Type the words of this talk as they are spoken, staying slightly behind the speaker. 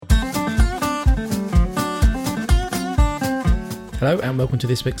Hello and welcome to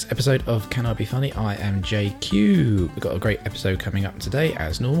this week's episode of Can I Be Funny? I am JQ. We've got a great episode coming up today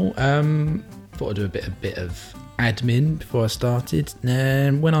as normal. Thought I'd do a bit of admin before I started.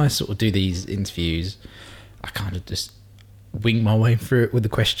 And when I sort of do these interviews, I kind of just wing my way through it with the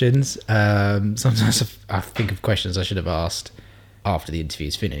questions. Sometimes I think of questions I should have asked after the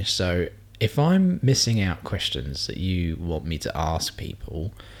interview's finished. So if I'm missing out questions that you want me to ask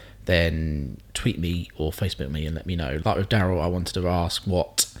people, then tweet me or Facebook me and let me know. Like with Daryl, I wanted to ask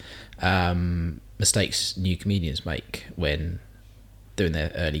what mistakes new comedians make when doing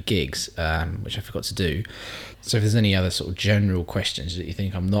their early gigs, which I forgot to do. So if there's any other sort of general questions that you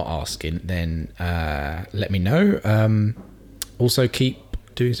think I'm not asking, then let me know. Also keep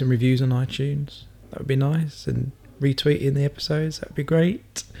doing some reviews on iTunes. That would be nice. And retweeting the episodes, that would be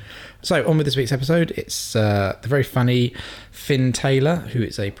great. So on with this week's episode, it's the very funny Finn Taylor, who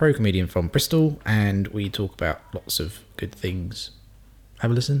is a pro comedian from Bristol, and we talk about lots of good things. Have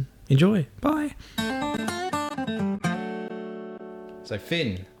a listen, enjoy, bye. So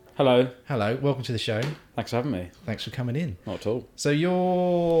Finn. Hello. Welcome to the show. Thanks for having me. Thanks for coming in. Not at all. So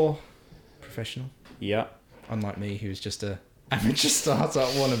you're professional, Yeah. unlike me, who's just a amateur startup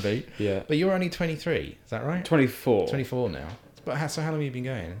wannabe. Yeah. But you're only 23, is that right? 24. 24 now. But how long have you been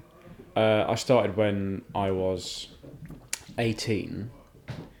going? I started when I was 18.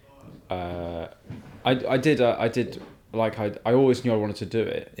 I always knew I wanted to do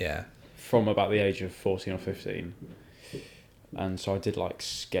it Yeah. from about the age of 14 or 15. And so I did like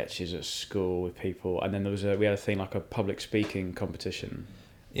sketches at school with people, and then we had a thing like a public speaking competition,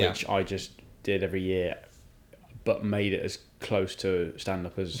 which I just did every year, but made it as close to stand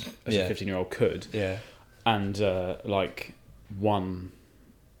up as a 15-year-old could. Yeah. And the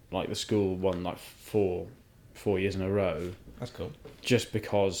school won like four years in a row. That's cool. Just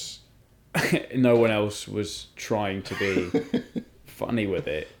because no one else was trying to be funny with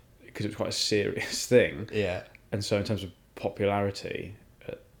it, because it was quite a serious thing. Yeah. And so in terms of popularity,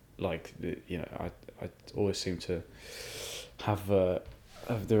 I always seem to have the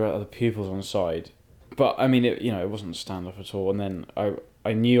other pupils on the side. But I mean, it wasn't stand up at all. And then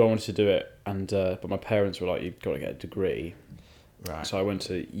I knew I wanted to do it, and but my parents were like, "You've got to get a degree." Right. So I went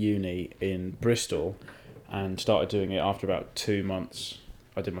to uni in Bristol and started doing it. After about 2 months,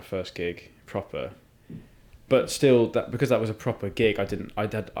 I did my first gig proper. But still, because that was a proper gig, I didn't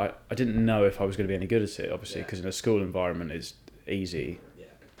know if I was going to be any good at it. Obviously, because in a school environment, it's easy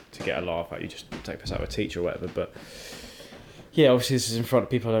to get a laugh out. You just take piss out of a teacher or whatever. But yeah, obviously, this is in front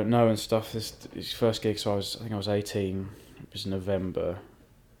of people I don't know and stuff. This first gig, so I think I was 18. It was November,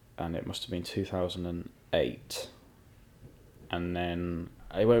 and it must have been 2008. And then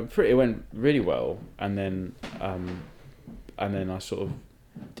it went really well, and then I sort of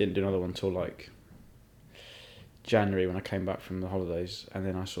didn't do another one until like January when I came back from the holidays, and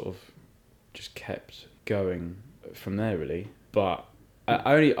then I sort of just kept going from there really. But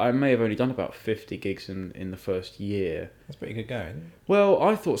I may have only done about 50 gigs in the first year. That's pretty good going. Well,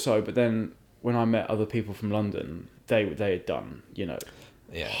 I thought so, but then when I met other people from London, they had done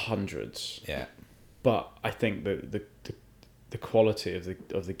hundreds. Yeah. But I think the quality of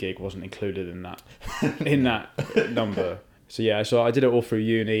the gig wasn't included in that number. So I did it all through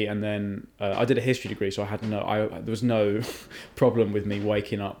uni, and then I did a history degree, so there was no problem with me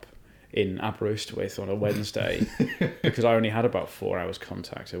waking up in Aberystwyth on a Wednesday because I only had about 4 hours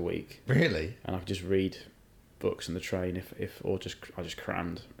contact a week. Really? And I could just read books in the train I just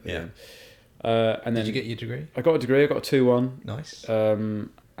crammed. Yeah. And then did you get your degree? I got a degree. I got a 2-1. Nice. And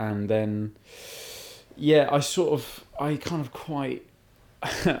then. Yeah, I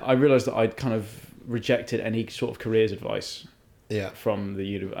realised that I'd kind of rejected any sort of careers advice from the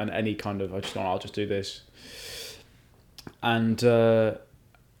uni, and any kind of, I'll just do this. And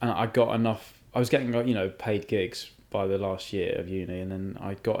I got enough, I was getting, paid gigs by the last year of uni, and then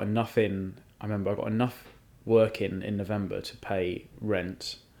I got enough I remember I got enough work in November to pay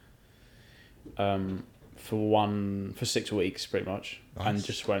rent for 6 weeks pretty much. Nice. And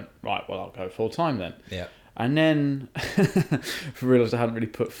just went, right, well, I'll go full time then. Yeah. And then realised I hadn't really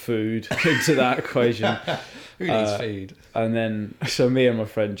put food into that equation. Who needs food? And then, so me and my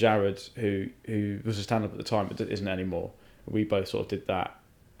friend Jared, who was a stand-up at the time but isn't anymore, we both sort of did that.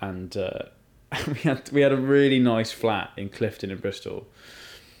 And we had a really nice flat in Clifton in Bristol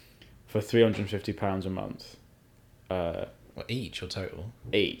for £350 a month. Each or total?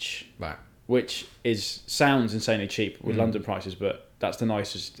 Each. Right. Which sounds insanely cheap with London prices, but that's the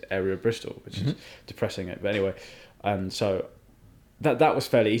nicest area of Bristol, which is depressing it. But anyway, and so that was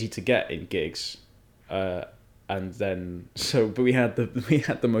fairly easy to get in gigs, and then but we had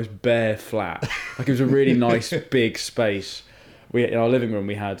the most bare flat. Like, it was a really nice big space in our living room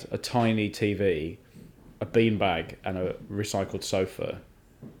we had a tiny TV, a beanbag, and a recycled sofa,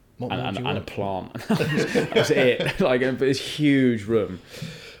 What and more do you a want? plant. That was it. Like this huge room.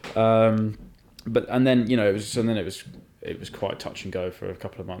 But and then it was quite touch and go for a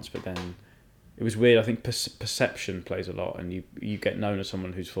couple of months. But then it was weird. I think perception plays a lot, and you get known as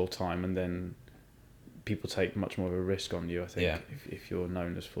someone who's full time, and then people take much more of a risk on you. I think if you're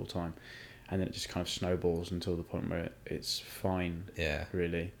known as full time, and then it just kind of snowballs until the point where it's fine. Yeah.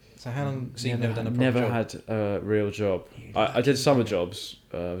 Really. So how long? So you've never done a proper Never job? had a real job. I did summer jobs.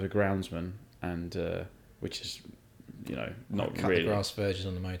 I was a groundsman, and which is, not cut really. the grass verges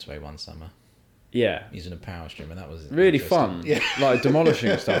on the motorway one summer Yeah, using a power stream, and that was really interesting. fun. Yeah. Like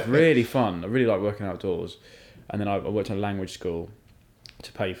demolishing stuff. Really fun. I really like working outdoors. And then I worked in a language school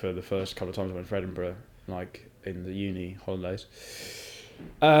to pay for the first couple of times I went to Edinburgh, like in the uni holidays.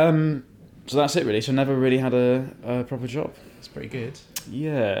 So that's it really. So I never really had a proper job. It's pretty good.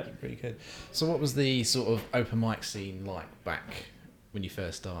 Yeah. Pretty good. So what was the sort of open mic scene like back when you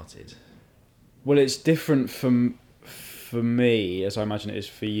first started? Well, it's different for me, as I imagine it is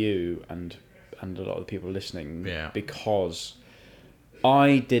for you and a lot of the people listening. Yeah. Because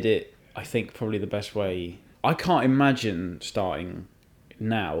I did it, I think, probably the best way. I can't imagine starting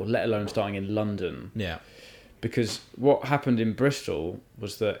now, let alone starting in London. Yeah. Because what happened in Bristol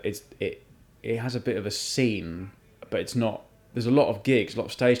was that it has a bit of a scene, but it's not. There's a lot of gigs, a lot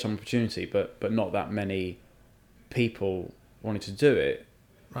of stage time opportunity, but not that many people wanting to do it.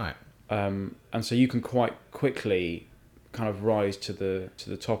 Right. And so you can quite quickly kind of rise to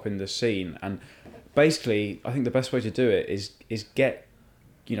the top in the scene. And basically, I think the best way to do it is get,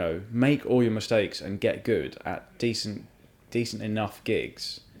 make all your mistakes and get good at decent enough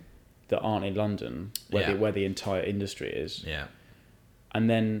gigs that aren't in London, where the entire industry is. Yeah. And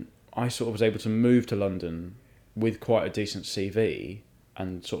then I sort of was able to move to London with quite a decent CV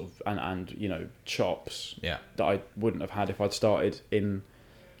and sort of and chops Yeah. that I wouldn't have had if I'd started in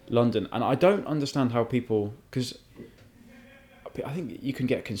London. And I don't understand how people, because I think you can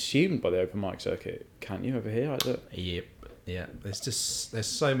get consumed by the open mic circuit, can't you, over here? Yep. Yeah. There's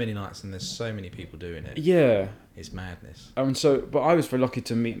so many nights and there's so many people doing it. Yeah. It's madness. And but I was very lucky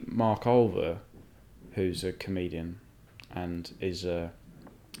to meet Mark Olver, who's a comedian and is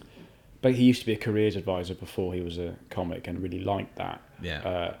but he used to be a careers advisor before he was a comic and really liked that.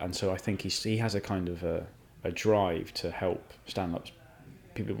 Yeah. And so I think he has a kind of a drive to help stand-ups,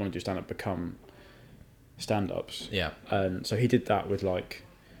 people who want to do stand-up become stand-ups. Yeah. And so he did that with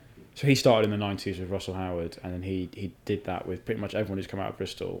so he started in the 90s with Russell Howard, and then he did that with pretty much everyone who's come out of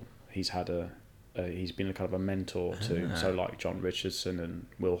Bristol. He's had he's been a kind of a mentor to, so like John Richardson and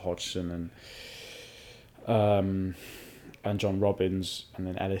Will Hodgson and John Robbins, and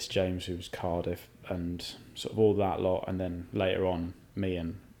then Ellis James, who was Cardiff, and sort of all that lot, and then later on me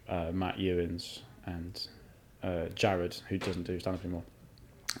and Matt Ewins and Jared, who doesn't do stand-up anymore.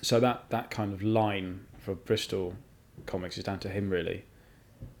 So that kind of line for Bristol comics is down to him really.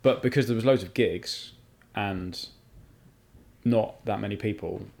 But because there was loads of gigs and not that many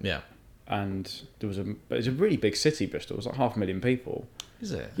people, Yeah. and it's a really big city, Bristol. It's like 500,000 people.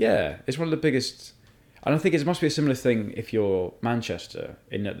 Is it? Yeah, it's one of the biggest. And I think it must be a similar thing if you're Manchester,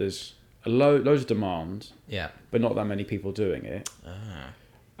 in that there's loads of demand, Yeah. but not that many people doing it. Ah.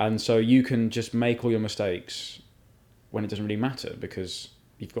 And so you can just make all your mistakes when it doesn't really matter, because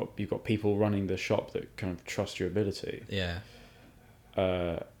you've got people running the shop that kind of trust your ability. Yeah.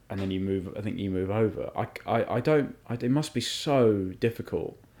 And then you move over. It must be so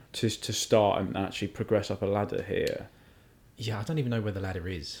difficult to start and actually progress up a ladder here. Yeah, I don't even know where the ladder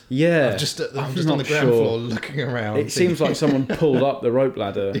is. Yeah, I'm just on not the ground sure. floor looking around. It seems like someone pulled up the rope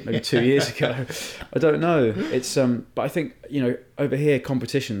ladder maybe 2 years ago. I don't know. It's but I think over here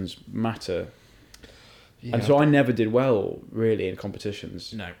competitions matter, Yeah. and so I never did well really in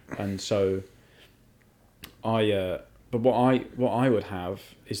competitions. No. And so but what I would have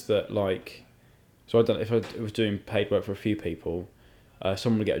is that so if I was doing paid work for a few people,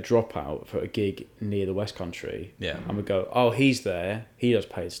 someone would get a dropout for a gig near the West Country. Yeah. And would go, oh, he's there, he does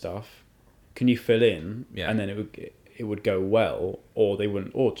paid stuff, can you fill in? Yeah. And then it would go well, or they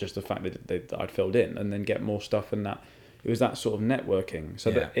wouldn't, or just the fact that I'd filled in and then get more stuff, and that it was that sort of networking.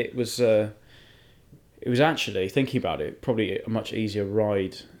 So that it was actually, thinking about it, probably a much easier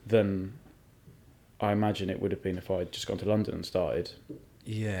ride than I imagine it would have been if I'd just gone to London and started.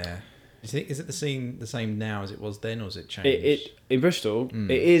 Yeah. Is it the same now as it was then, or has it changed? It in Bristol,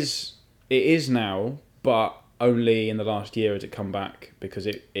 it is now, but only in the last year has it come back, because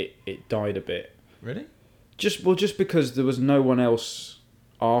it died a bit. Really? Just because there was no one else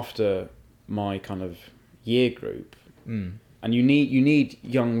after my kind of year group. and you need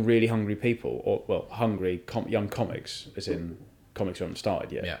young, really hungry people, or well, hungry young comics, as in comics who haven't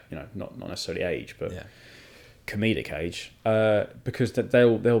started yet. Yeah. You know, not necessarily age, but Yeah. comedic age, because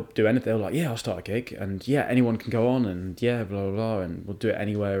they'll do anything. They'll like, yeah, I'll start a gig, and yeah, anyone can go on, and yeah, blah blah blah, and we'll do it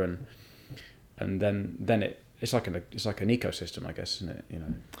anywhere, and then it's like an ecosystem, I guess, isn't it? You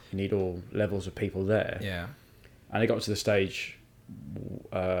know, you need all levels of people there. Yeah. And it got to the stage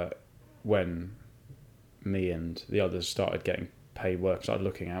when me and the others started getting paid work, started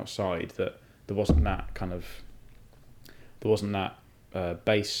looking outside, that there wasn't that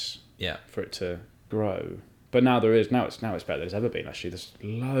base Yeah. for it to grow. But now there is. Now it's better than it's ever been. Actually, there's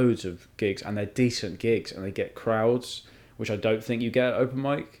loads of gigs, and they're decent gigs, and they get crowds, which I don't think you get at open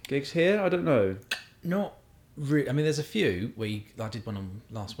mic gigs here. I don't know. Not really. I mean, there's a few. I did one on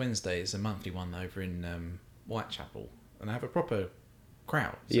last Wednesday. It's a monthly one over in Whitechapel, and I have a proper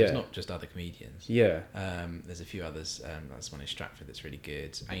crowd. So Yeah. it's not just other comedians. Yeah. There's a few others. There's one in Stratford that's really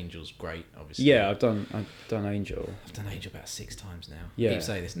good. Angel's great, obviously. Yeah, I've done Angel. I've done Angel about 6 times now. Yeah. I keep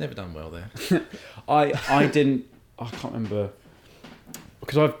saying this. Never done well there. I can't remember,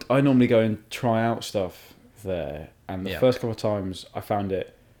 because I normally go and try out stuff there, and the Yeah. first couple of times I found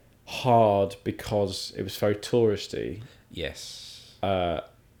it hard because it was very touristy. Yes.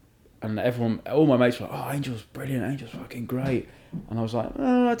 And all my mates were like, "Oh, Angel's brilliant, Angel's fucking great," and I was like,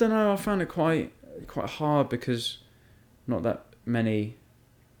 "Oh, I don't know, I found it quite hard because not that many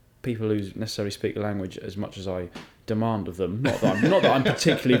people who necessarily speak the language as much as I demand of them. Not that I'm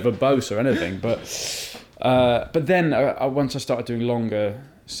particularly verbose or anything, but then once I started doing longer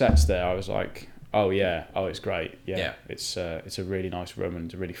sets there, I was like, oh yeah, oh it's great, yeah. It's a really nice room, and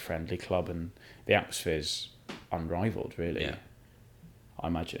it's a really friendly club, and the atmosphere's unrivaled, really. Yeah. I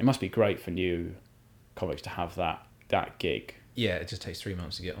imagine it must be great for new comics to have that gig. Yeah, it just takes 3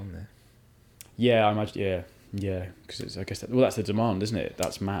 months to get on there. Yeah, I imagine. Yeah, because I guess that's the demand, isn't it?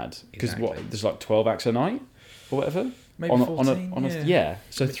 That's mad. Because Exactly. there's like 12 acts a night or whatever. Maybe 14, yeah.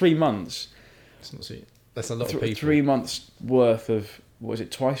 So 3 months. It's not so, that's a lot of people. 3 months worth of, what is it,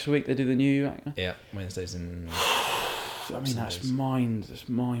 twice a week they do the new act? Yeah, Wednesdays and... I mean, that's Sundays.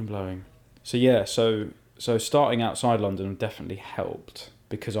 mind blowing. So yeah, so starting outside London definitely helped,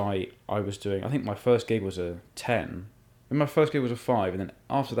 because I was doing, I think my first gig was a 10, and my first gig was a 5, and then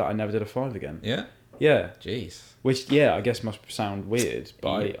after that I never did a 5 again. Yeah? Yeah. Jeez. Which, yeah, I guess must sound weird,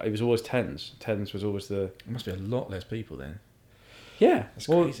 but Yeah. it was always 10s. 10s was always the... There must be a lot less people then. Yeah. That's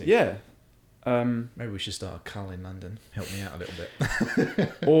well, crazy. Yeah. Maybe we should start a cull in London. Help me out a little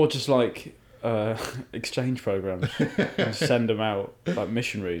bit. Or just like exchange programs and send them out like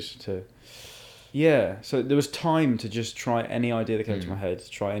missionaries to... Yeah, so there was time to just try any idea that came to my head,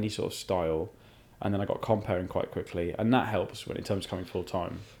 try any sort of style, and then I got comparing quite quickly, and that helps when in terms of coming full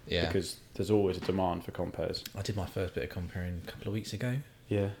time. Yeah. Because there's always a demand for compares. I did my first bit of comparing a couple of weeks ago.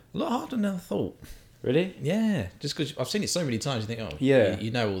 Yeah. A lot harder than I thought. Really? Yeah, just because I've seen it so many times, you think, oh, Yeah.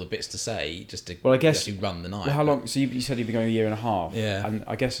 you know all the bits to say just to Well, I guess- actually run the night. Well, how long? So you said you've been going a year and a half. Yeah. And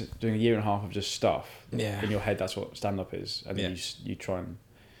I guess doing a year and a half of just stuff. Yeah. In your head, that's what stand up is, and then Yeah. you try and.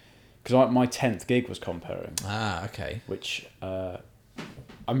 Because my 10th gig was comparing, Ah, okay. which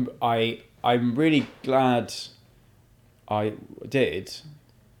I'm really glad I did,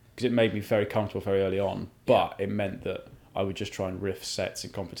 because it made me very comfortable very early on. But it meant that I would just try and riff sets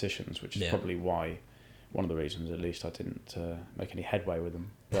in competitions, which is Yeah. probably why, one of the reasons at least, I didn't make any headway with them.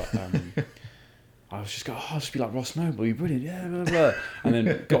 But I was just I'll just be like Ross Noble, you're brilliant, yeah, blah, blah. And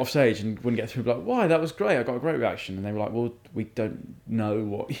then got off stage and wouldn't get through, like, why, that was great, I got a great reaction. And they were like, well, we don't know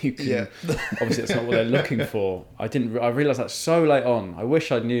what you can... Yeah. Obviously, that's not what they're looking for. I realised that so late on. I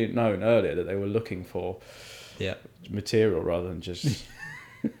wish I'd known earlier that they were looking for Yeah. material rather than just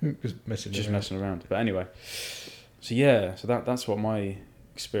Just messing around. But anyway, so yeah, so that's what my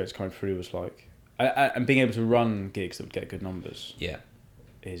experience coming through was like. And being able to run gigs that would get good numbers Yeah.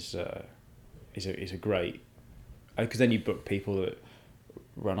 is a great, because then you book people that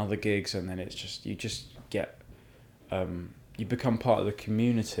run other gigs, and then it's just you get you become part of the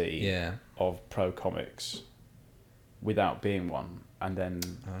community Yeah. of pro comics without being one, and then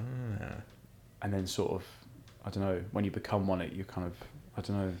sort of, I don't know, when you become one, you kind of, I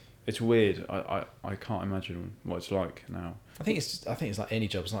don't know, it's weird. I can't imagine what it's like now. I think it's like any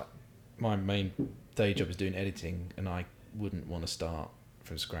job. It's like my main day job is doing editing, and I wouldn't want to start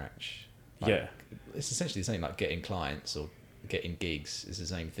from scratch. Like, Yeah. It's essentially the same, like getting clients or getting gigs is the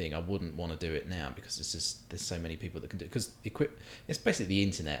same thing. I wouldn't want to do it now because it's just, there's so many people that can do it. Because it's basically the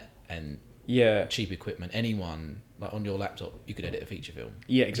internet and Yeah. cheap equipment. Anyone, like on your laptop, you could edit a feature film.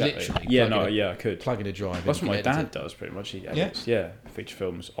 Yeah, exactly. Literally, Yeah, plug no, in a- yeah, I could. Plug in a drive. That's and what my you can dad edit does pretty much. He edits, feature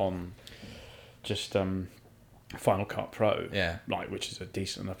films on just Final Cut Pro, Yeah. like, which is a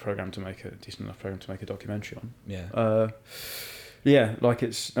decent enough program to make a documentary on. Yeah. Yeah, like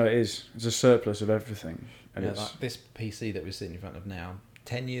it's a surplus of everything, and Yeah, it's like this PC that we're sitting in front of now,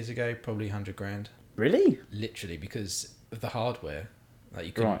 10 years ago, probably 100 grand. really Literally, because of the hardware. Like,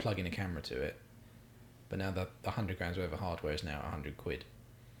 you couldn't Right. plug in a camera to it. But now the 100 grand's worth of hardware is now 100 quid.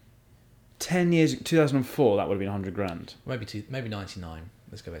 10 years, 2004. That would have been 100 grand. Maybe 99.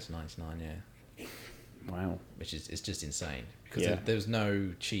 Let's go back to 99, yeah. Wow. Which is, it's just insane. Because Yeah. there was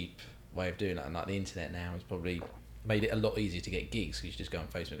no cheap way of doing it. And like the internet now has probably made it a lot easier to get gigs. Because you just go on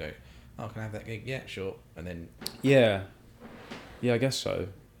Facebook and go, oh, can I have that gig? Yeah, sure. And then... Yeah, I guess so.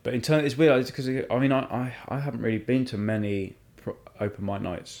 But in turn, it's weird because I mean, I haven't really been to many open mic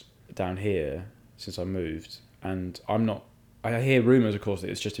nights down here since I moved, and I'm not. I hear rumours, of course, that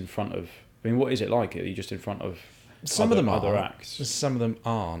it's just in front of. I mean, what is it like? Are you just in front of Some of them other are. acts? Some of them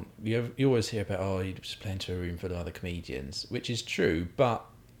aren't. You always hear about, oh, you're just playing to a room full of other comedians, which is true, but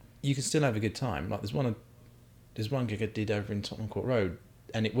you can still have a good time. Like there's one gig I did over in Tottenham Court Road,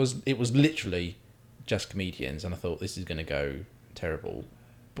 and it was literally just comedians, and I thought this is going to go terrible,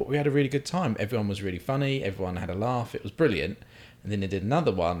 but we had a really good time. Everyone was really funny. Everyone had a laugh. It was brilliant. And then they did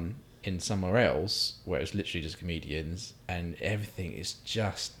another one in somewhere else where it was literally just comedians, and everything is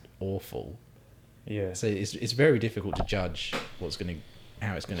just awful. Yeah. So it's very difficult to judge how it's gonna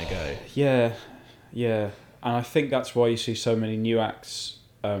go. Yeah, and I think that's why you see so many new acts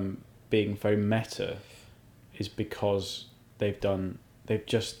being very meta, is because they've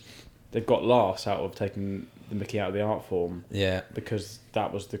got laughs out of taking the mickey out of the art form. Yeah. Because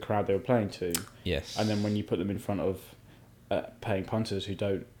that was the crowd they were playing to. Yes. And then when you put them in front of paying punters who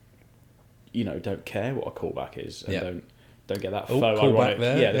don't care what a callback is and don't get that faux ironic,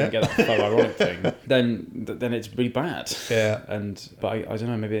 they don't get that faux ironic thing, then it's really bad. Yeah. But I don't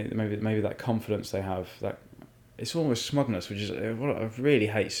know, maybe that confidence they have, that it's almost smugness, which is what I really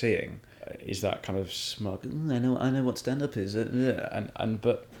hate seeing, is that kind of smug. I know what stand up is,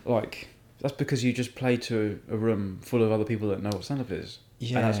 but like that's because you just play to a room full of other people that know what stand up is.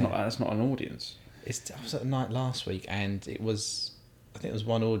 Yeah. And that's not an audience. I was at a night last week, and I think it was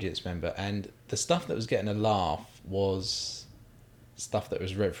one audience member, and the stuff that was getting a laugh was stuff that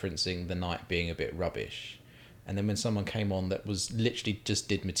was referencing the night being a bit rubbish. And then when someone came on that was literally just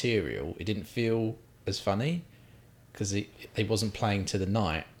did material, it didn't feel as funny because it wasn't playing to the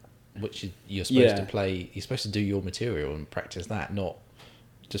night, which you're supposed to play. You're supposed to do your material and practice that, not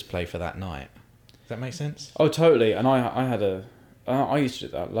just play for that night. Does that make sense? Oh, totally. And I used to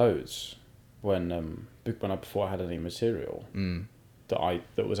do that loads before I had any material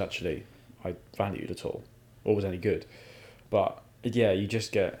that was actually I valued at all or was any good. But yeah, you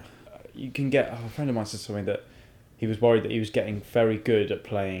can get. A friend of mine said something that he was worried that he was getting very good at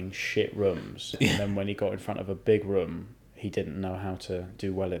playing shit rooms, and then when he got in front of a big room, he didn't know how to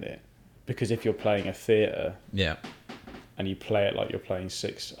do well in it. Because if you're playing a theatre, and you play it like you're playing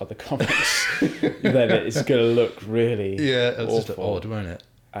 6 other comics, then it's going to look really awful. Just odd, won't it?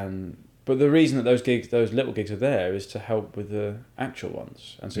 But the reason that those little gigs are there is to help with the actual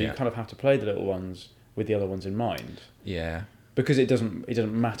ones, and so you kind of have to play the little ones with the other ones in mind. Yeah. Because it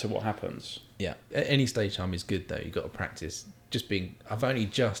doesn't matter what happens. Yeah. Any stage time is good though. You've got to practice. I've only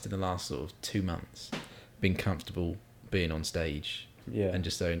just in the last sort of 2 months been comfortable being on stage. Yeah. And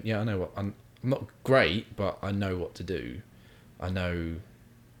just saying, I know what I'm not great, but I know what to do. I know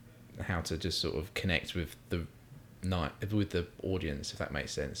how to just sort of connect with the audience, if that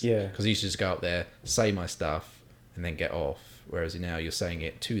makes sense. Yeah. Because I used to just go up there, say my stuff, and then get off. Whereas now you're saying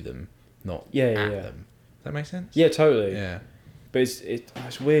it to them, not at them. Does that make sense? Yeah, totally. Yeah. But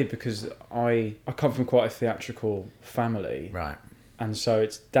it's weird because I come from quite a theatrical family. Right. And so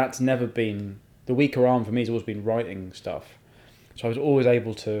that's never been... The weaker arm for me has always been writing stuff. So I was always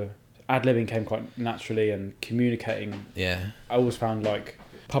able to... Ad-libbing came quite naturally, and communicating... Yeah. I always found like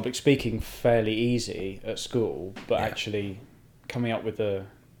public speaking fairly easy at school, but actually coming up with a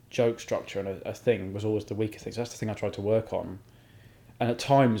joke structure and a thing was always the weaker thing. So that's the thing I tried to work on. And at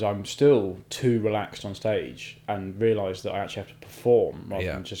times I'm still too relaxed on stage and realise that I actually have to perform rather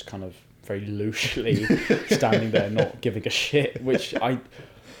than just kind of very loosely standing there not giving a shit, which I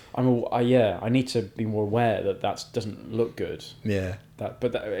need to be more aware that doesn't look good. Yeah. But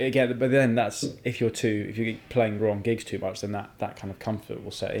then that's if you're playing wrong gigs too much, then that kind of comfort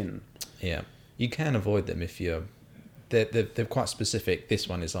will set in. Yeah. You can avoid them if they're quite specific. This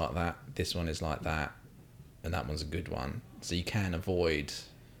one is like that. This one is like that, and that one's a good one. So you can avoid.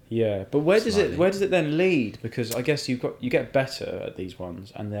 Yeah, but where does it then lead? Because I guess you get better at these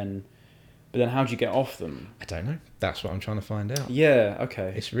ones, and then But then how do you get off them? I don't know. That's what I'm trying to find out. Yeah,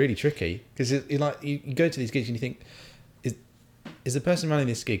 okay. It's really tricky because you go to these gigs and you think, is the person running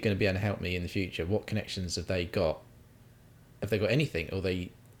this gig going to be able to help me in the future? What connections have they got? Have they got anything, or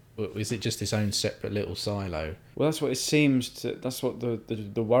is it just its own separate little silo? Well, that's what it seems to. That's what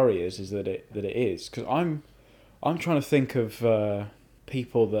the worry is that it is. Because I'm trying to think of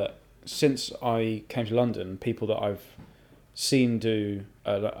people that, since I came to London, people that I've seen do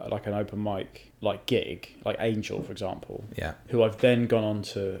like an open mic like gig, like Angel, for example. Yeah. Who I've then gone on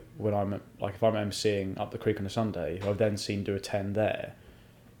to, when I'm like, if I'm emceeing Up the Creek on a Sunday, who I've then seen do a 10 there,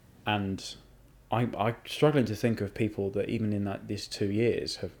 and I'm struggling to think of people that even in these 2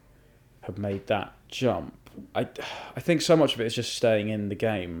 years have made that jump. I think so much of it is just staying in the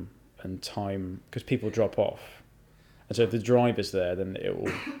game and time, because people drop off, and so if the drive is there, then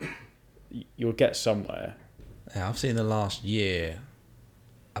you'll get somewhere. Yeah, I've seen the last year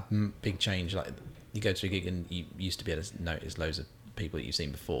a big change. Like, you go to a gig and you used to be able to notice loads of people that you've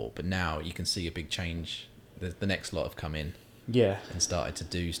seen before, but now you can see a big change. The next lot have come in, Yeah, and started to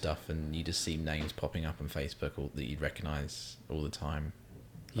do stuff, and you just see names popping up on Facebook that you'd recognise all the time.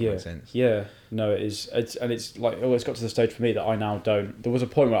 That makes sense. Yeah, no, it is. It's like, it's got to the stage for me that I now don't. There was a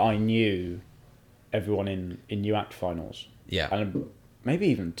point where I knew everyone in New Act finals. Yeah. And maybe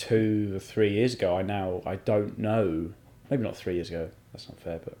even 2 or 3 years ago, I don't know. Maybe not 3 years ago. That's not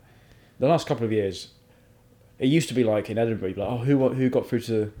fair. But the last couple of years, it used to be like in Edinburgh, you'd be like, oh, who got through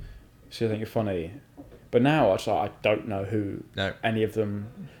to See I Think You're Funny? But now I don't know who any of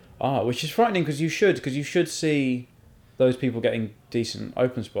them are, which is frightening because you should see those people getting decent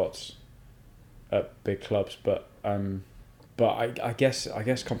open spots at big clubs. But I guess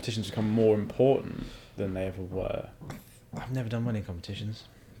competitions become more important than they ever were. I've never done running competitions.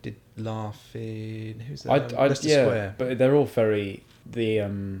 Did laugh in who's that? Leicester Square. But they're all very, the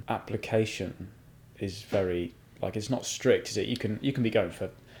application is very, like, it's not strict, is it? You can be going for,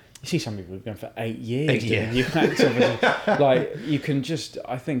 you see some people going for 8 years. Like, you can just,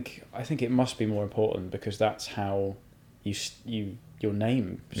 I think it must be more important, because that's how your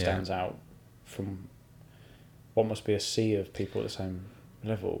name stands out from what must be a sea of people at the same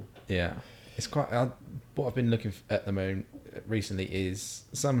level. Yeah. It's quite. What I've been looking at the moment recently is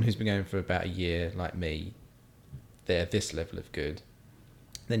someone who's been going for about a year, like me. They're this level of good.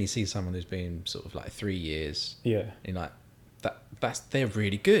 Then you see someone who's been sort of like 3 years. Yeah. And like they're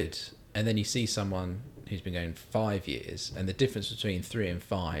really good. And then you see someone who's been going 5 years, and the difference between 3 and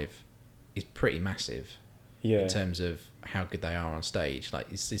 5 is pretty massive. Yeah. In terms of how good they are on stage. Like,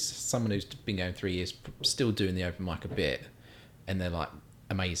 it's someone who's been going 3 years, still doing the open mic a bit, and they're like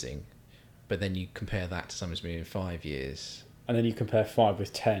amazing. But then you compare that to someone who's been in 5 years. And then you compare 5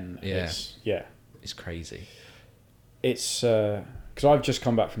 with 10. Yeah. It's crazy. It's, because I've just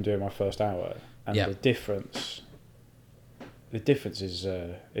come back from doing my first hour, and the difference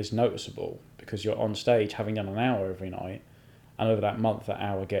is noticeable, because you're on stage having done an hour every night, and over that month that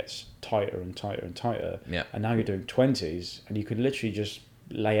hour gets tighter and tighter and tighter. Yeah. And now you're doing 20s, and you could literally just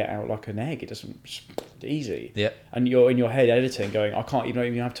lay it out like an egg. It's easy. Yeah. And you're in your head editing, going, I don't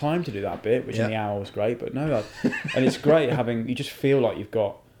even have time to do that bit, which in the hour was great, but no. And it's great you just feel like you've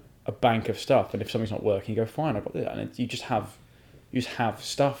got a bank of stuff, and if something's not working, you go, fine, I've got that, and you just have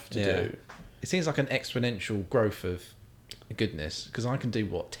stuff to do. It seems like an exponential growth of goodness, because I can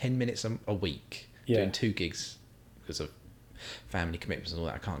do 10 minutes a week doing 2 gigs because of family commitments and all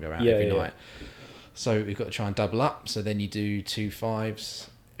that. I can't go out every night. So we've got to try and double up. So then you do 2 5s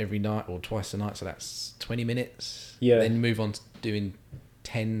every night or twice a night. So that's 20 minutes. Yeah. Then you move on to doing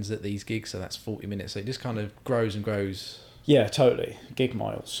 10s at these gigs. So that's 40 minutes. So it just kind of grows and grows. Yeah, totally. Gig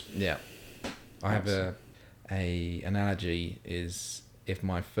miles. Yeah. I have a analogy is, if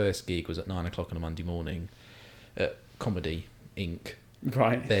my first gig was at 9 o'clock on a Monday morning at Comedy Inc.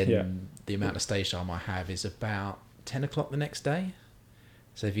 Right. Then the amount of stage time I have is about 10 o'clock the next day.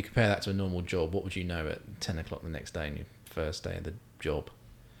 So if you compare that to a normal job, what would you know at 10 o'clock the next day on your first day of the job?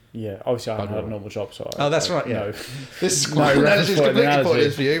 Yeah, obviously I haven't had a normal job, so that's right, yeah. No. This is quite completely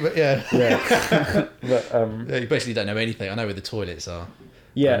pointless for you, but yeah. Yeah. But, you basically don't know anything. I know where the toilets are.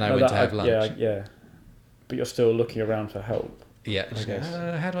 Yeah, I know when to have lunch. Yeah. But you're still looking around for help. Yeah. I guess.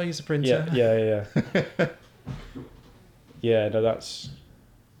 How do I use a printer? Yeah. Yeah, no, that's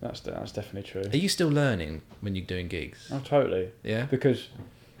definitely true. Are you still learning when you're doing gigs? Oh, totally. Yeah. Because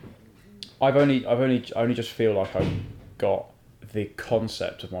I only just feel like I've got the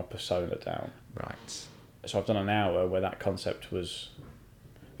concept of my persona down. Right. So I've done an hour where the concept was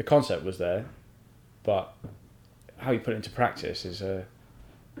there, but how you put it into practice is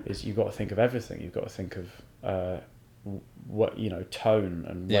you've got to think of everything. You've got to think of what tone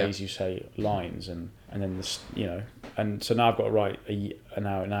and ways you say lines, and then this, and so now I've got to write an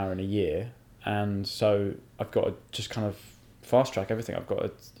hour in a year, and so I've got to just kind of fast track everything. I've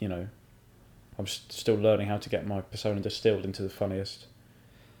got to I'm still learning how to get my persona distilled into the funniest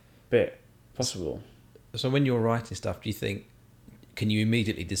bit possible. So when you're writing stuff, do you think, can you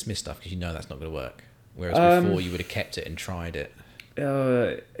immediately dismiss stuff because you know that's not going to work? Whereas before you would have kept it and tried it.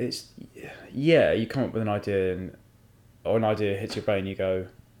 You come up with an idea, or an idea hits your brain, you go,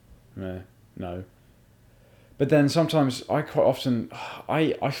 no. But then sometimes I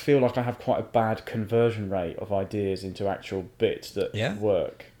feel like I have quite a bad conversion rate of ideas into actual bits that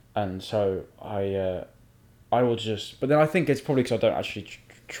work, and so I will just. But then I think it's probably because I don't actually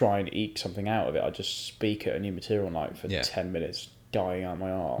try and eke something out of it. I just speak at a new material night for 10 minutes, dying out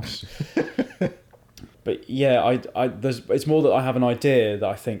my arse. But yeah, it's more that I have an idea that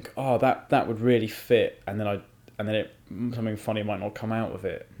I think, that would really fit, and then something funny might not come out of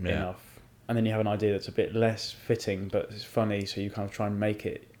it enough. And then you have an idea that's a bit less fitting, but it's funny, so you kind of try and make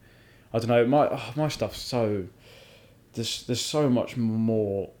it. I don't know. My stuff's so there's so much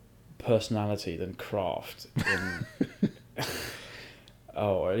more personality than craft.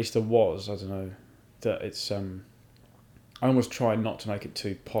 Or at least there was. I don't know. That it's I almost try not to make it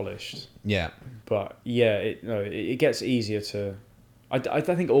too polished. Yeah. But yeah, it gets easier to. I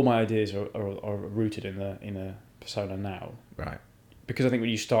think all my ideas are rooted in a persona now. Right. Because I think when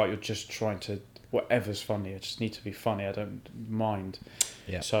you start, you're just trying to, whatever's funny, I just need to be funny. I don't mind.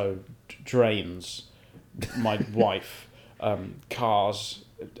 Yeah. So drains, my wife, cars,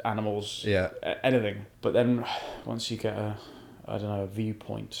 animals, anything. But then once you get a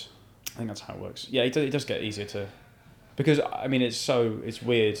viewpoint, I think that's how it works. Yeah, it does get easier to, because I mean it's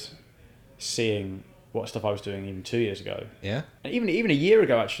weird seeing what stuff I was doing even 2 years ago. Yeah. And even a year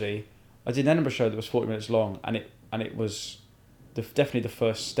ago actually, I did an Edinburgh show that was 40 minutes long, and it was definitely the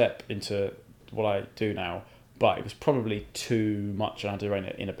first step into what I do now, but it was probably too much, and I had to rein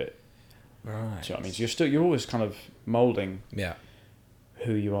it in a bit. Right. Do you know what I mean? So you're always kind of moulding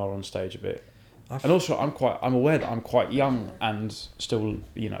who you are on stage a bit. And also I'm aware that I'm quite young and still,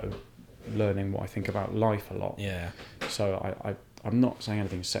 learning what I think about life a lot. Yeah. So I'm not saying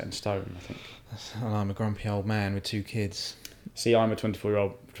anything's set in stone, I think. And I'm a grumpy old man with 2 kids. See, I'm a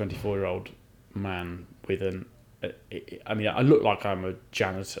 24-year-old man with an. I mean, I look like I'm a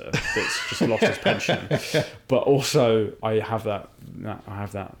janitor that's just lost his pension, but also I have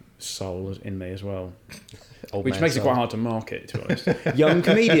that soul in me as well, which makes it quite hard to market, to be honest. Young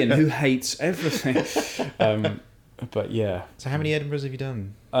comedian who hates everything. But yeah. So how many Edinburghs have you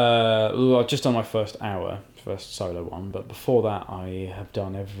done? I've just done my first solo one, but before that I have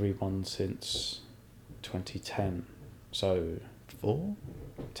done every one since 2010. So 4?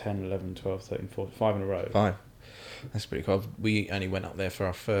 10, 11, 12, 13, 14, 5 in a row. 5. That's pretty cool. We only went up there for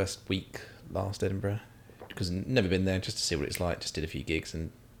our first week last Edinburgh, because I'd never been there, just to see what it's like. Just did a few gigs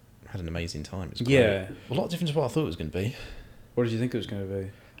and had an amazing time. It was great. Yeah. A lot different to what I thought it was going to be. What did you think it was going to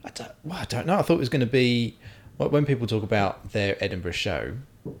be? I don't know. I thought it was going to be, when people talk about their Edinburgh show,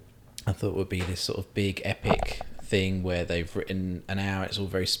 I thought it would be this sort of big epic thing where they've written an hour, it's all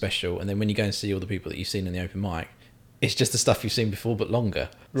very special, and then when you go and see all the people that you've seen in the open mic, it's just the stuff you've seen before but longer.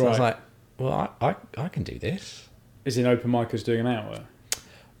 So I was like, well, I can do this. Is it open micers doing an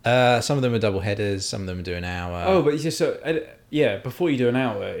hour? Some of them are double headers, some of them are doing an hour. Oh, but it's just before you do an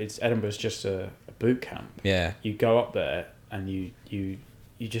hour, Edinburgh's just a boot camp. Yeah. You go up there and you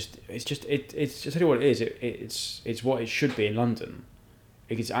just it's just I tell you what it is. It's what it should be in London.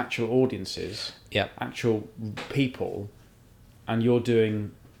 It's actual audiences, actual people, and you're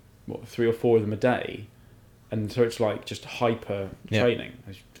doing 3 or 4 of them a day, and so it's like just hyper training.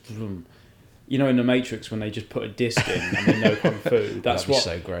 In The Matrix when they just put a disc in and they know kung fu. That's what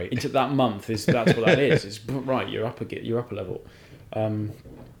so great. Into that month that's what that is. It's right. You're up level.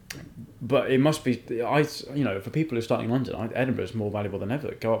 But it must be. For people who are starting in London, Edinburgh is more valuable than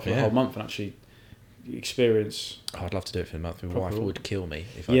ever. Go up for the whole month and actually experience. I'd love to do it for a month. My wife would kill me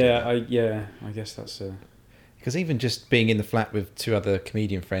if I did that. I guess that's. Because even just being in the flat with 2 other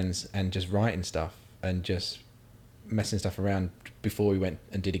comedian friends and just writing stuff and just messing stuff around before we went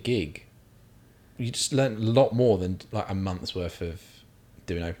and did a gig, you just learn a lot more than like a month's worth of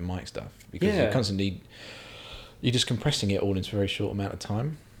doing open mic stuff, because you're just compressing it all into a very short amount of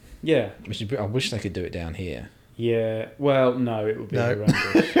time. Yeah. I wish they could do it down here. Yeah. Well, no, it would be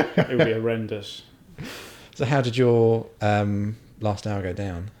horrendous. It would be horrendous. So how did your last hour go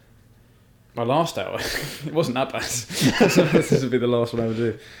down? My last hour? It wasn't that bad. This would be the last one I would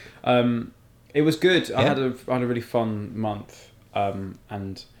do. It was good. I had a really fun month,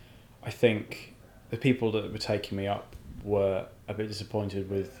 and I think the people that were taking me up were a bit disappointed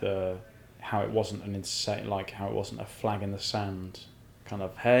with how it wasn't an insane, like how it wasn't a flag in the sand kind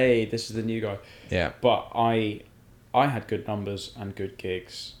of, hey, this is the new guy. Yeah. But I had good numbers and good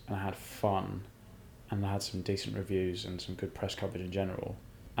gigs, and I had fun, and I had some decent reviews and some good press coverage in general.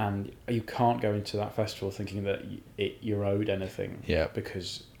 And you can't go into that festival thinking that you're owed anything. Yeah.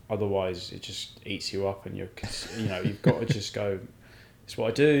 Because otherwise it just eats you up, and you've got to just go, it's what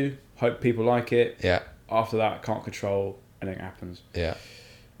I do, hope people like it. Yeah. After that, I can't control anything that happens. Yeah.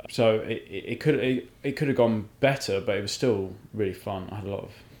 So it could have gone better, but it was still really fun. I had a lot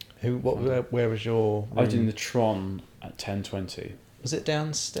of... Where was your room? I was in the Tron at 10:20. Was it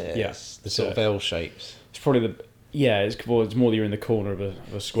downstairs? Yes. The sort of L shapes. It's probably it's more that you're in the corner of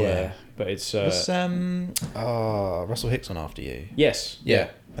a square, Yeah. but it's... Was Russell Hicks on after you? Yes. Yeah.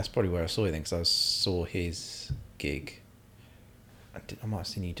 That's probably where I saw you then, because I saw his gig. I might have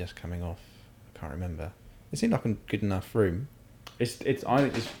seen you just coming off. I can't remember. It seemed like a good enough room. I think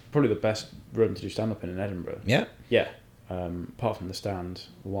it's probably the best room to do stand-up in Edinburgh. Yeah. Yeah. Apart from the stand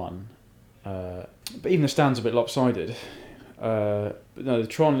one. But even the stand's a bit lopsided. But no, the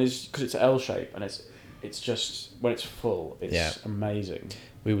Tron is, because it's L shape, and it's just, when it's full, it's amazing.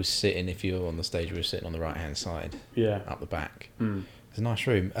 We were sitting, if you were on the stage, we were sitting on the right-hand side. Yeah. Up the back. Mm. It's a nice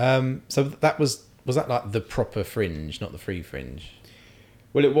room. So that was that like the proper Fringe, not the free Fringe?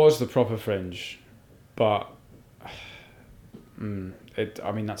 Well, it was the proper Fringe, but...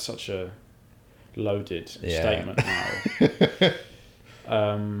 that's such a loaded statement now.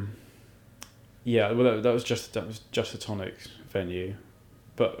 Well, that was just a tonic venue,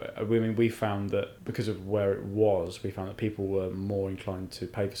 but we found that because of where it was, we found that people were more inclined to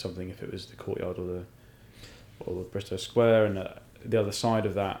pay for something if it was the Courtyard or the Bristol Square, and the other side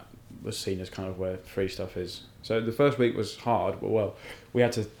of that was seen as kind of where free stuff is. So the first week was hard, but we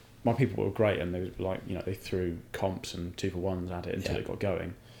had to. My people were great, and they were they threw comps and 2-for-1s at it until it got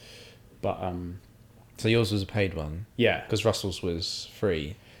going. But so yours was a paid one? Yeah, because Russell's was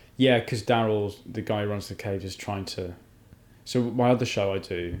free. Yeah, because Daryl, the guy who runs the Cave, is trying to. So my other show I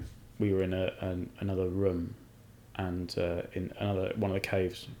do, we were in another room, and in one of the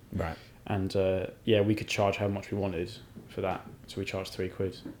caves. Right. And we could charge how much we wanted for that, so we charged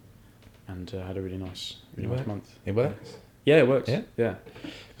 £3, and had a really nice month. It works. Yeah, it works. Yeah.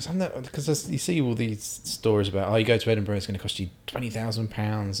 Because you see all these stories about, you go to Edinburgh, it's going to cost you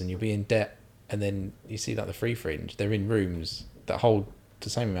 £20,000 and you'll be in debt, and then you see like the free Fringe, they're in rooms that hold the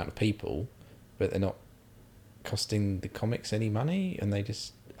same amount of people, but they're not costing the comics any money, and they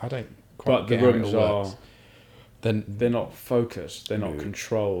just, I don't quite get how it all works. Then they're not focused, they're not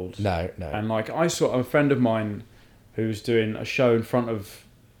controlled. No. And I saw a friend of mine who was doing a show in front of...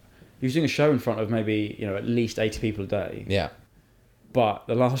 He was doing a show in front of maybe, at least 80 people a day. Yeah. But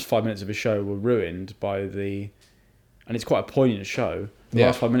the last 5 minutes of his show were ruined by the... And it's quite a poignant show. The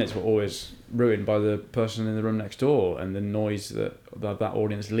last 5 minutes were always ruined by the person in the room next door and the noise that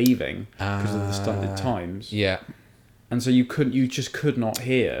audience leaving because of the stunted times. Yeah. And so you just could not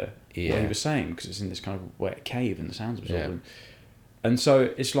hear what he was saying because it's in this kind of wet cave and the sounds absorbed. Yeah. And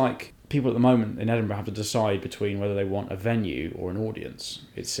so it's like... People at the moment in Edinburgh have to decide between whether they want a venue or an audience,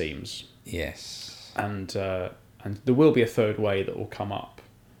 it seems. Yes. And there will be a third way that will come up,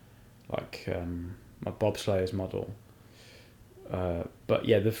 like bobsleighers model. But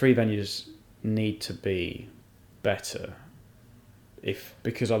yeah, the free venues need to be better,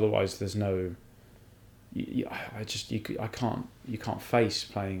 because otherwise there's no. You can't face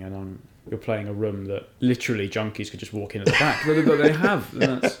playing you're playing a room that literally junkies could just walk in at the back, but they have.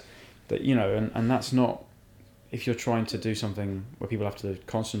 And that's, and that's not, if you're trying to do something where people have to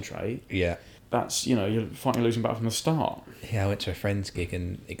concentrate. Yeah. That's, you're fighting a losing battle from the start. Yeah, I went to a friend's gig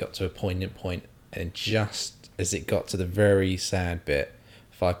and it got to a poignant point, and just as it got to the very sad bit,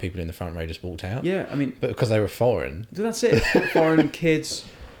 5 people in the front row just walked out. Yeah, I mean... But because they were foreign. That's it. Foreign kids,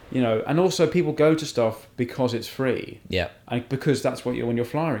 and also people go to stuff because it's free. Yeah. And because that's what when you're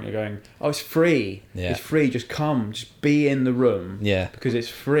flying, you're going, oh, it's free. Yeah. It's free, just come, just be in the room. Yeah. Because it's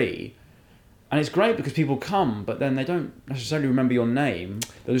free. And it's great because people come, but then they don't necessarily remember your name.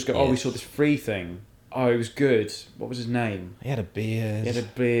 They'll just go, oh, we saw this free thing. Oh, it was good. What was his name? He had a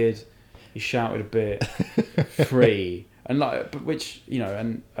beard. He shouted a bit. Free. And which,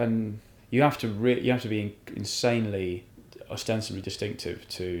 and you have to be insanely ostensibly distinctive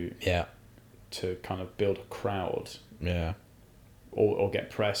to kind of build a crowd. Yeah. Or get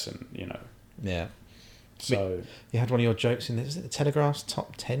press and, Yeah. So you had one of your jokes in was it the Telegraph's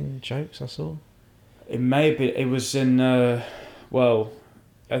top 10 jokes I saw? It may be. It was in. I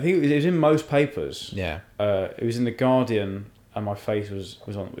think it was in most papers. Yeah. It was in the Guardian, and my face was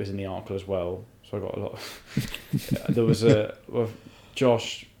in the article as well. so I got a lot.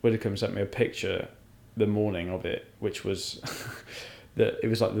 Josh Widdicombe sent me a picture the morning of it, which was that it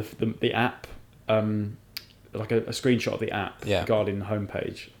was like the app, like a screenshot of the app, Yeah. the Guardian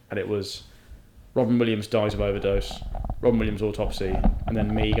homepage, and it was Robin Williams dies of overdose, Robin Williams autopsy, and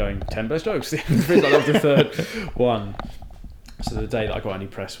then me going 10 best jokes. That was the third one. So the day that I got any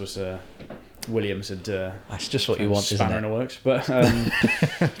press was Williams had That's just what you want, spanner in isn't the works, but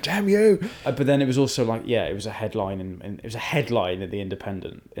Damn you! but then it was also like, yeah, it was a headline and it was a headline in the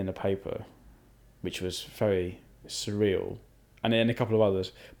Independent in the paper, which was very surreal, and then a couple of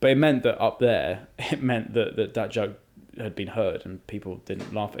others. But it meant that up there, it meant that joke had been heard and people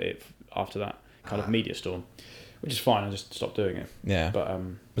didn't laugh at it after that kind of media storm, which is fine. I just stopped doing it. Yeah. But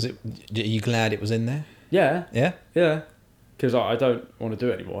Was it? Are you glad it was in there? yeah, Yeah. yeah. Because I don't want to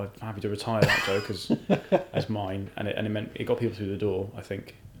do it anymore. I'm happy to retire that joke as mine, and it meant it got people through the door. I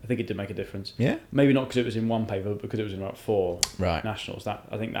think it did make a difference. Yeah. Maybe not because it was in one paper, but because it was in about 4 Right. nationals. I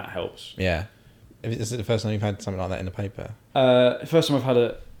think that helps. Yeah. Is it the first time you've had something like that in the paper? First time I've had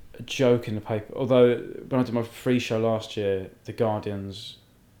a joke in the paper. Although when I did my free show last year, the Guardian's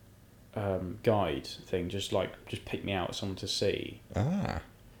guide thing just picked me out as someone to see,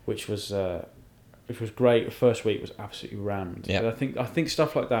 which was great. The first week was absolutely rammed. Yeah. But I think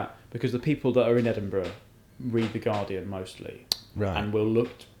stuff like that, because the people that are in Edinburgh read the Guardian mostly, Right. and will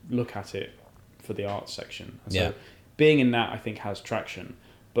look at it for the arts section. And Yeah. so being in that, I think, has traction.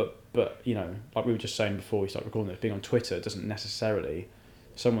 But you know, like we were just saying before we started recording this, being on Twitter doesn't necessarily,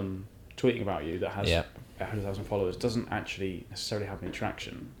 someone tweeting about you that has 100,000 followers doesn't actually necessarily have any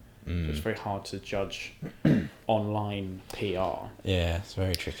traction. So it's very hard to judge online PR. Yeah, it's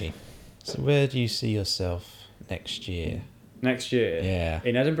very tricky. So where do you see yourself next year? Next year, Yeah.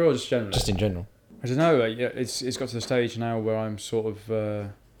 in Edinburgh or just generally? Just in general. I don't know. It's got to the stage now where I'm sort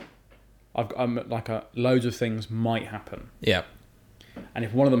of I'm like loads of things might happen, Yeah. and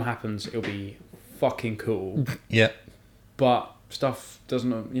if one of them happens, it'll be fucking cool. Yeah. But stuff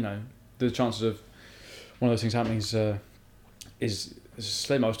doesn't, you know, the chances of one of those things happening is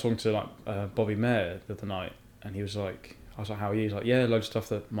slim. I was talking to Bobby Mayer the other night, and he was like, I was like, how are you? He's like, yeah, loads of stuff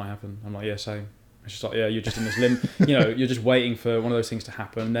that might happen. I'm like, yeah, same. It's just like, yeah, you're just in this you know, you're just waiting for one of those things to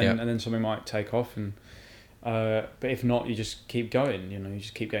happen, and then something might take off, and but if not, you just keep going. You know, you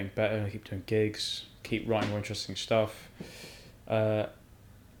just keep getting better, keep doing gigs, keep writing more interesting stuff, and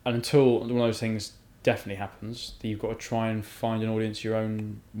until one of those things definitely happens, you've got to try and find an audience your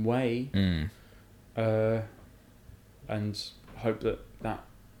own way, and hope that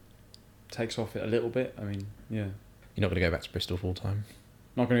takes off it a little bit. I mean, yeah. You're not going to go back to Bristol full time?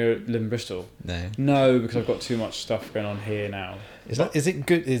 Not going to go live in Bristol. No, because I've got too much stuff going on here now. Is it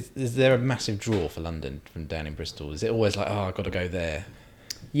good? Is there a massive draw for London from down in Bristol? Is it always like, oh, I've got to go there?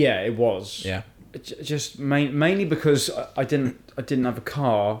 Yeah, it was. Yeah. Just mainly because I didn't have a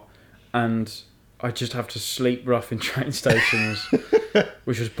car, and I just have to sleep rough in train stations,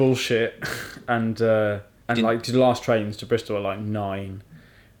 which was bullshit. And like the last trains to Bristol are like 9,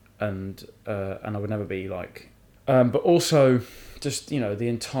 and I would never be like. But also, just, you know, the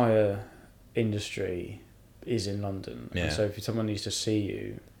entire industry is in London. Yeah. And so if someone needs to see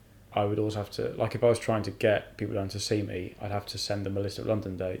you, I would also have to, like, if I was trying to get people down to see me, I'd have to send them a list of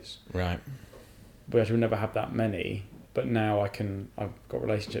London dates. Right. But I would never have that many. But now I've got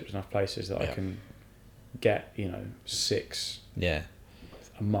relationships in enough places that I can get, you know, 6 a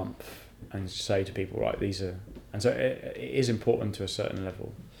month and say to people, right, these are... And so it is important to a certain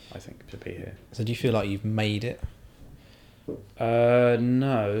level, I think, to be here. So do you feel like you've made it? No.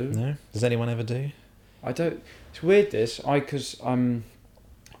 No? Does anyone ever do? I don't... It's weird this, because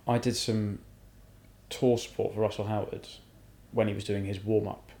I did some tour support for Russell Howard when he was doing his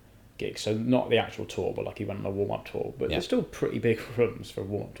warm-up gigs. So not the actual tour, but like he went on a warm-up tour. But they're still pretty big rooms for a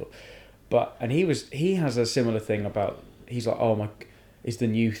warm-up tour. And he has a similar thing about... He's like, oh my... Is the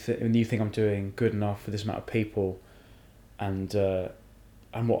new thing I'm doing good enough for this amount of people? And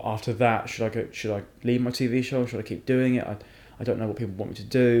what after that? Should I leave my TV show? Should I keep doing it? I don't know what people want me to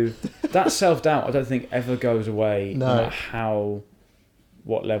do. That self-doubt, I don't think ever goes away, no matter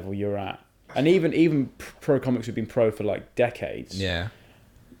what level you're at. And even pro comics who've been pro for like decades,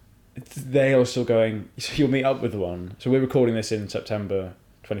 they are still going. So you'll meet up with one. So we're recording this in September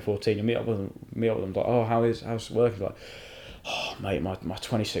 2014. You meet up with them like, oh, how's work? Like, oh mate, my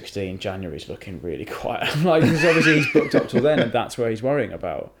 2016 January's looking really quiet. I'm like, because obviously he's booked up till then, and that's where he's worrying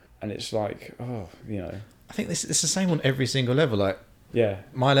about. And it's like, oh, you know. I think it's the same on every single level. Like, yeah,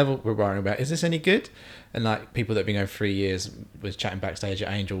 my level we're worrying about, is this any good? And like people that have been going 3 years was chatting backstage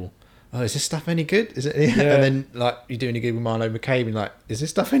at Angel oh, is this stuff any good? Is it? Yeah. And then like you're doing a gig with Marlo McCabe, and like, is this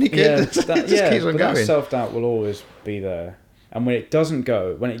stuff any good? Yeah, It just that keeps on going. self-doubt will always be there. And when it doesn't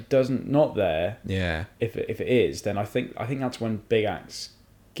go, when it doesn't not there, Yeah. if it is, then I think that's when big acts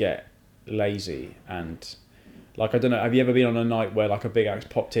get lazy and like I don't know. Have you ever been on a night where like a big act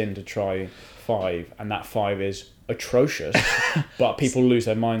popped in to try 5 and that 5 is atrocious, but people lose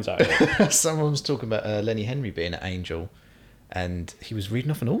their minds at it? Someone was talking about Lenny Henry being at Angel, and he was reading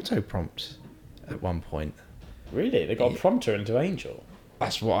off an auto prompt at one point. Really, they got a prompter into Angel.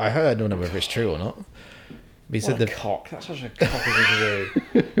 That's what I heard. I don't know whether it's true or not. But he What said a cock! That's such a cocky thing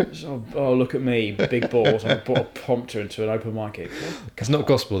to do. So, oh, look at me, big balls! I brought a prompter into an open mic gig. it's not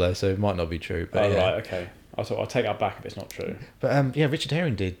gospel though, so it might not be true. But Oh yeah. right, okay. I'll take that back if it's not true. But yeah, Richard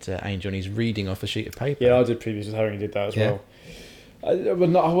Herring did Angel, and he's reading off a sheet of paper. Yeah, I did previous with Herring. Did that as Yeah. well. But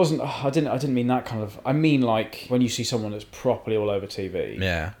no, I wasn't. I didn't mean that kind of. I mean like when you see someone that's properly all over TV,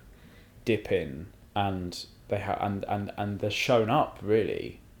 Yeah. dip in and they and they're shown up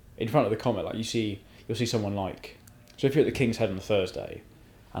really in front of the comic. Like you'll see someone like. So if you're at the King's Head on a Thursday,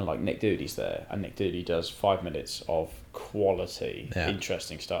 and like Nick Doodie's there, and Nick Doodie does 5 minutes of quality,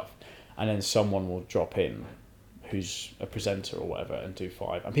 interesting stuff, and then someone will drop in who's a presenter or whatever and do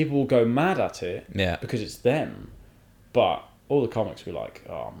 5, and people will go mad at it because it's them, but all the comics will be like,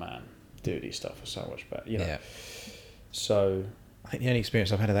 oh man, Doodie's stuff is so much better, you know. Yeah. So I think the only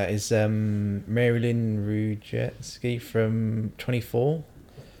experience I've had of that is Marilyn Rujetsky from 24.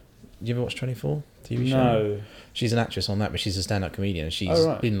 Did you ever watch 24 TV show? no, She's an actress on that, but she's a stand-up comedian, and she's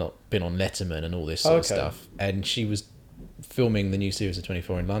been on Letterman and all this sort of stuff. And she was filming the new series of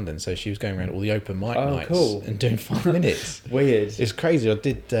 24 in London, so she was going around all the open mic nights and doing 5 minutes. Weird. It's crazy. I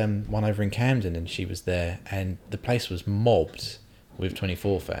did one over in Camden, and she was there, and the place was mobbed with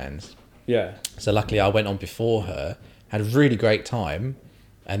 24 fans. Yeah. So luckily I went on before her, had a really great time,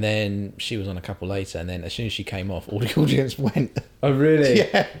 and then she was on a couple later, and then as soon as she came off, all the audience went. Oh really?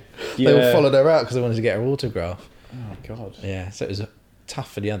 Yeah. They all followed her out because they wanted to get her autograph. Oh god. Yeah, so it was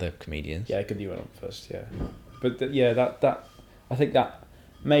tough for the other comedians. Yeah, good you went on first. Yeah, but that I think that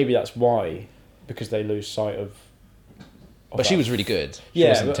maybe that's why, because they lose sight of. But she was really good. She Yeah,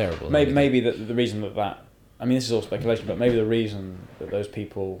 wasn't terrible. Maybe the reason that I mean this is all speculation, but maybe the reason that those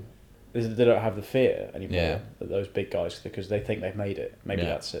people is they don't have the fear anymore. Yeah. That those big guys, because they think they've made it. Maybe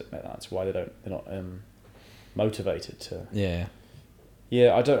that's it. That's why they're not motivated to. Yeah.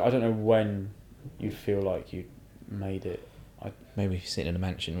 Yeah, I don't know when you feel like you made it. Maybe sitting in a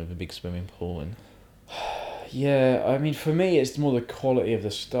mansion with a big swimming pool and. Yeah, I mean, for me, it's more the quality of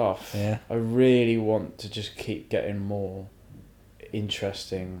the stuff. Yeah. I really want to just keep getting more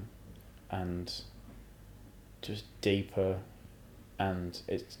interesting and just deeper, and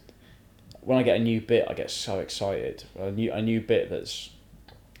it's when I get a new bit, I get so excited. A new bit that's,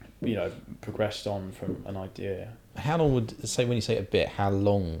 you know, progressed on from an idea. How long would say when you say a bit? How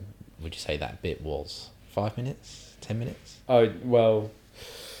long would you say that bit was? 5 minutes? 10 minutes? Oh well,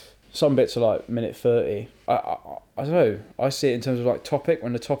 some bits are like minute 30. I don't know. I see it in terms of like topic.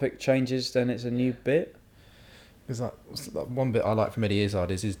 When the topic changes, then it's a new bit. There's like one bit I like from Eddie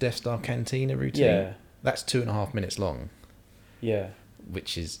Izzard is his Death Star Cantina routine. Yeah. That's 2.5 minutes long. Yeah.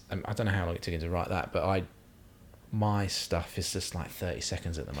 Which is I don't know how long it took him to write that, but my stuff is just like 30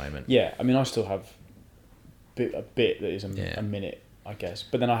 seconds at the moment. Yeah, I mean, I still have a bit that is a minute, I guess.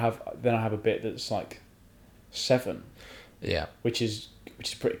 But then I have a bit that's like 7. Yeah. Which is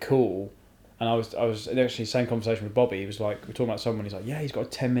pretty cool. And I was actually same conversation with Bobby. He was like, we're talking about someone. He's like, yeah, he's got a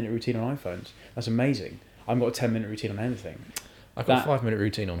 10-minute routine on iPhones. That's amazing. I haven't got a 10-minute routine on anything. I've got a 5-minute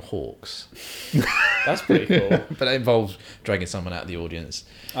routine on hawks. That's pretty cool. But it involves dragging someone out of the audience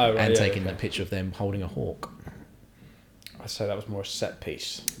and taking a picture of them holding a hawk. I'd say that was more a set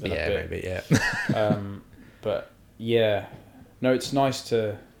piece than yeah, a bit. maybe, yeah. But yeah, no, it's nice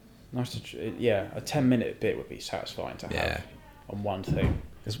to a 10-minute bit would be satisfying to have on one thing.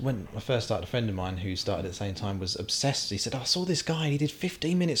 Because when I first started, a friend of mine who started at the same time was obsessed. He said, I saw this guy and he did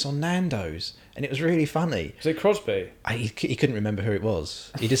 15 minutes on Nando's and it was really funny. Was it Crosby? He couldn't remember who it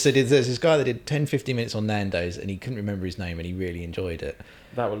was. He just said there's this guy that did 10-15 minutes on Nando's and he couldn't remember his name and he really enjoyed it.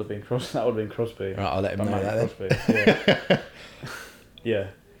 That would have been Crosby. Right, I'll let him know that Crosby. Yeah. Yeah.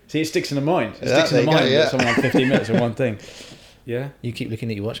 See, it sticks in the mind. It sticks in the mind that someone had 15 minutes on one thing. Yeah. You keep looking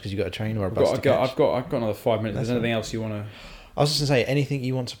at your watch because you've got a train or a bus I've got another 5 minutes. Is there anything else you want to... I was just going to say, anything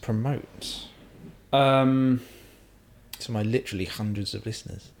you want to promote? To my literally hundreds of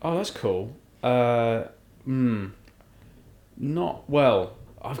listeners. Oh, that's cool. Not well.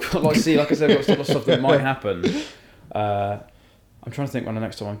 I've got like I said, I've got lots of stuff that might happen. I'm trying to think when the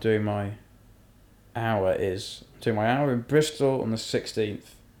next time I'm doing my hour is. I'm doing my hour in Bristol on the 16th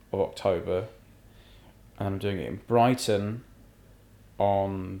of October, and I'm doing it in Brighton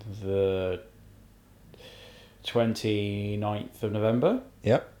on the 29th of November.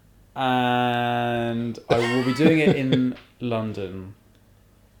 Yep. And I will be doing it in London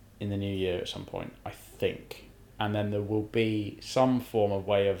in the new year at some point, I think. And then there will be some form of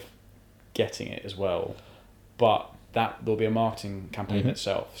way of getting it as well. But there'll be a marketing campaign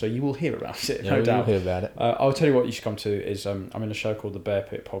itself. So you will hear about it, no doubt. You'll hear about it. I'll tell you what you should come to is I'm in a show called the Bear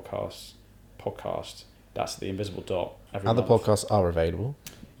Pit Podcast. That's the Invisible Dot. Other podcasts are available.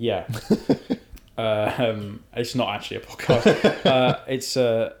 Yeah. It's not actually a podcast.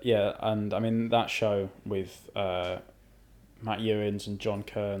 And I'm in that show with Matt Ewins and John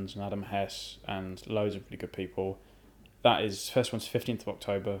Kearns and Adam Hess and loads of really good people. That is, first one's 15th of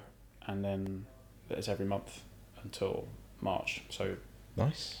October, and then it's every month until March. So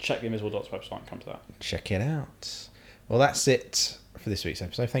nice. Check the Invisible Dots website and come to that. Check it out. Well, that's it for this week's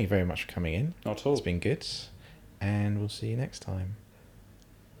episode. Thank you very much for coming in. Not at all. It's been good. And we'll see you next time.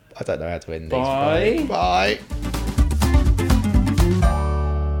 I don't know how to end these. Bye. Bye.